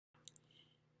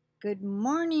Good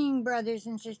morning, brothers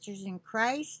and sisters in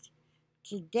Christ.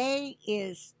 Today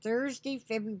is Thursday,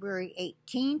 February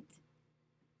 18th,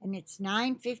 and it's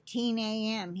 9:15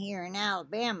 a.m. here in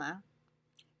Alabama.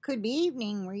 Could be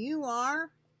evening where you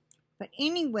are. But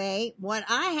anyway, what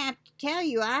I have to tell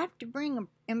you, I have to bring an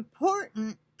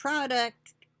important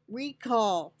product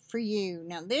recall for you.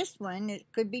 Now, this one,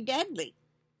 it could be deadly.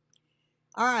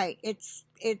 All right, it's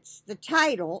the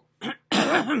title.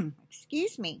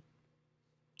 Excuse me.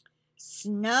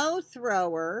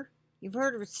 Snowthrower. You've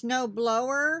heard of a snow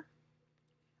blower?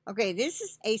 Okay, this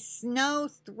is a snow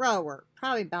thrower.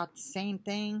 Probably about the same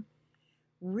thing.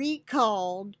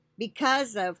 Recalled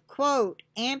because of, quote,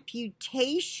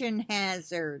 amputation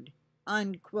hazard,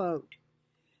 unquote.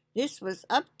 This was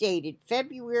updated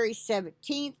February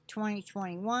 17th,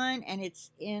 2021, and it's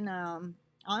in an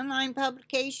online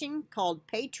publication called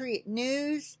Patriot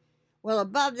News. Well,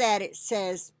 above that it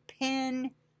says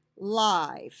Penn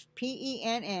Live,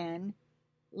 Penn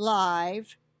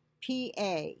Live,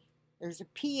 PA. There's a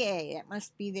PA. That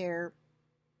must be their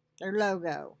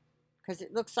logo, because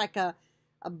it looks like a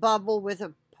bubble with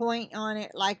a point on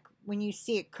it, like when you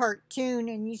see a cartoon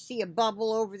and you see a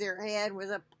bubble over their head with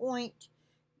a point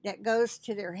that goes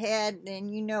to their head, then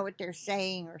you know what they're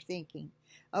saying or thinking.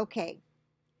 Okay,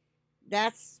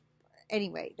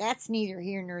 anyway, that's neither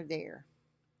here nor there.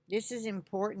 This is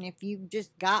important if you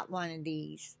just got one of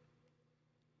these.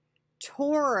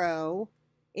 Toro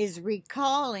is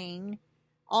recalling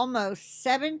almost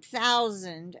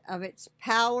 7,000 of its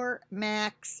Power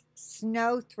Max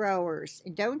snow throwers.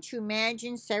 And don't you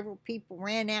imagine several people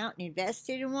ran out and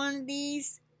invested in one of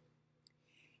these?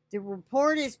 The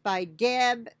report is by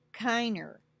Deb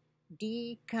Kiner,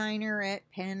 dkiner at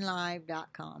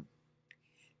pennlive.com.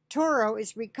 Toro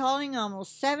is recalling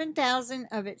almost 7,000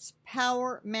 of its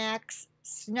Power Max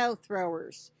snow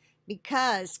throwers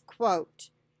because, quote,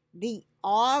 the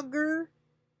auger,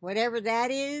 whatever that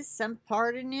is, some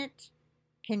part in it,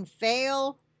 can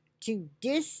fail to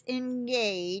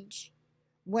disengage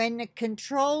when the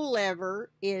control lever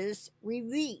is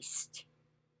released,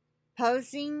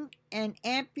 posing an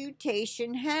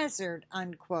amputation hazard,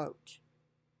 unquote.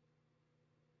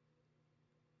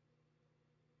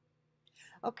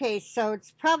 Okay, so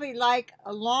it's probably like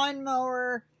a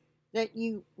lawnmower that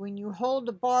when you hold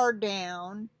the bar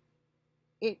down,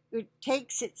 it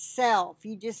takes itself.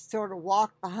 You just sort of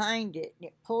walk behind it and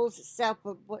it pulls itself.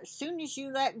 But as soon as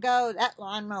you let go, that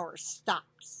lawnmower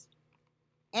stops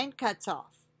and cuts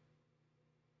off.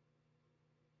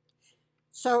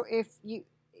 So if you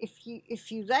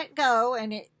let go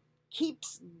and it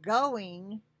keeps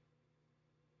going,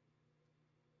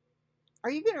 are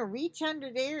you going to reach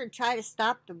under there and try to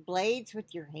stop the blades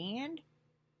with your hand?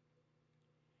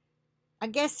 I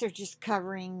guess they're just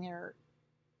covering their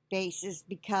bases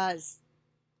because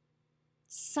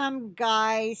some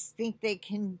guys think they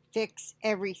can fix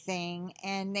everything,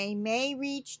 and they may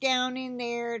reach down in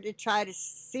there to try to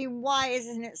see why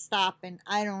isn't it stopping.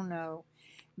 I don't know,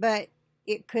 but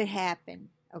it could happen.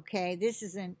 Okay,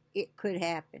 it could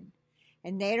happen,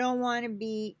 and they don't want to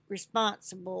be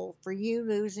responsible for you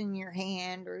losing your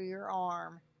hand or your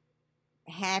arm,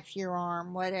 half your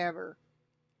arm, whatever.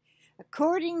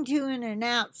 According to an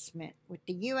announcement with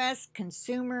the U.S.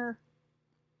 Consumer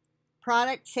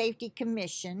Product Safety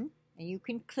Commission, and you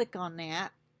can click on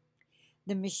that,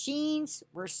 the machines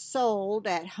were sold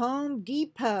at Home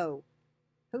Depot.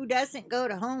 Who doesn't go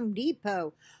to Home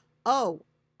Depot? Oh,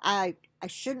 I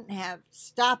shouldn't have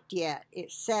stopped yet.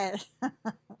 It says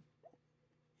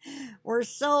were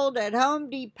sold at Home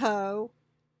Depot,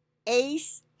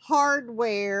 Ace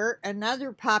Hardware,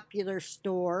 another popular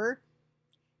store,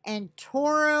 and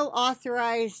Toro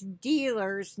authorized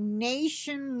dealers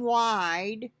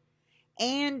nationwide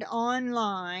and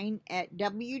online at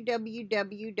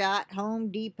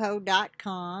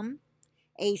www.homedepot.com,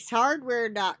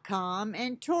 acehardware.com,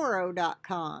 and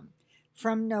toro.com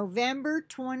from November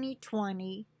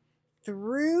 2020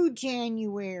 through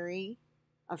January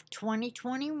of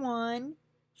 2021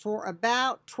 for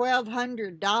about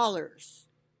 $1,200.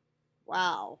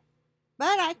 Wow.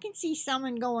 But I can see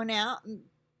someone going out and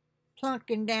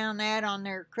plunking down that on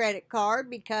their credit card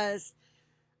because,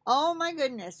 oh my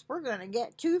goodness, we're going to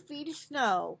get 2 feet of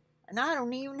snow, and I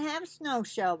don't even have a snow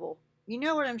shovel. You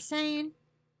know what I'm saying?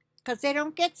 Because they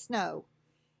don't get snow.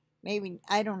 Maybe,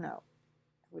 I don't know.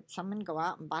 Would someone go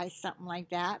out and buy something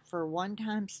like that for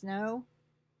one-time snow?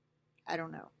 I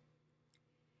don't know.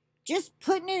 Just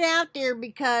putting it out there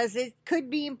because it could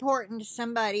be important to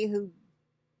somebody who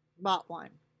bought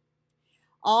one.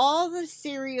 All the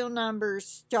serial numbers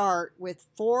start with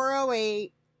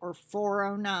 408 or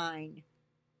 409.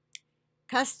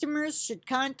 Customers should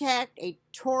contact a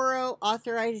Toro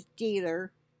authorized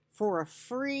dealer for a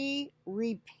free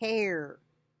repair.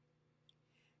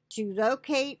 To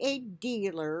locate a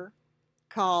dealer,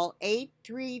 call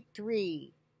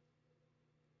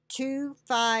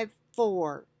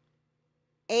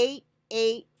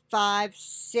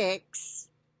 833-254-8856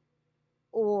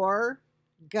 or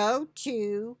go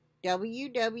to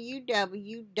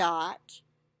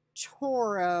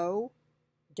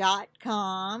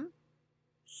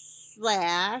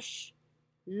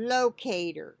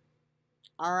www.toro.com/locator.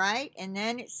 All right, and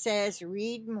then it says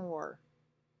read more.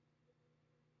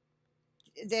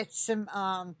 That's some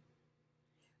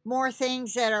more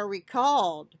things that are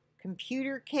recalled.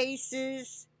 Computer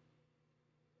cases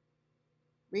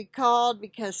recalled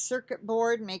because circuit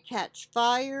board may catch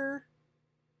fire.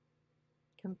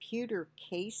 Computer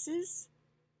cases.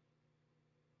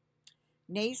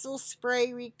 Nasal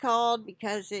spray recalled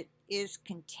because it is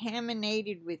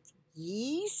contaminated with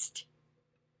yeast.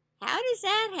 How does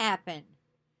that happen?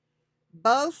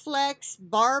 Bowflex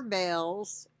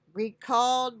barbells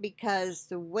recalled because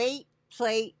the weight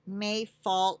plate may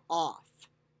fall off.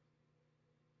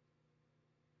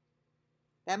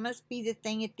 That must be the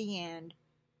thing at the end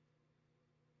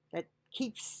that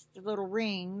keeps the little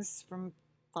rings from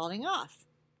falling off.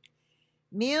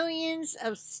 Millions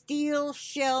of steel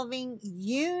shelving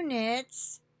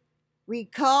units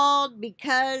recalled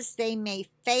because they may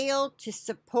fail to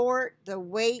support the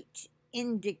weight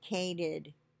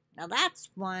indicated. Now that's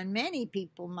one many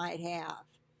people might have.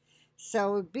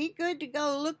 So it'd be good to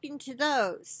go look into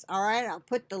those. All right, I'll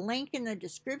put the link in the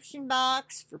description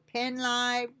box for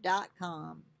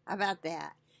penlive.com. How about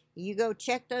that? You go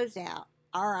check those out.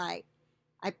 All right.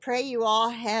 I pray you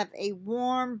all have a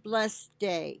warm, blessed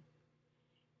day.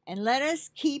 And let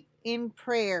us keep in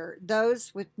prayer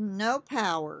those with no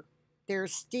power. There are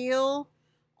still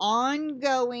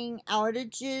ongoing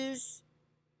outages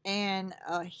and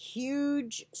a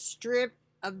huge strip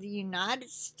of the United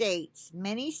States,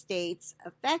 many states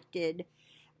affected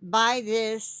by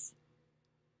this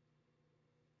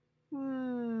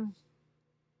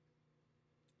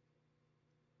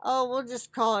we'll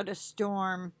just call it a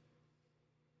storm.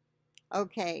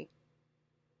 Okay.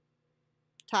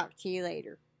 Talk to you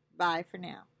later. Bye for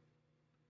now.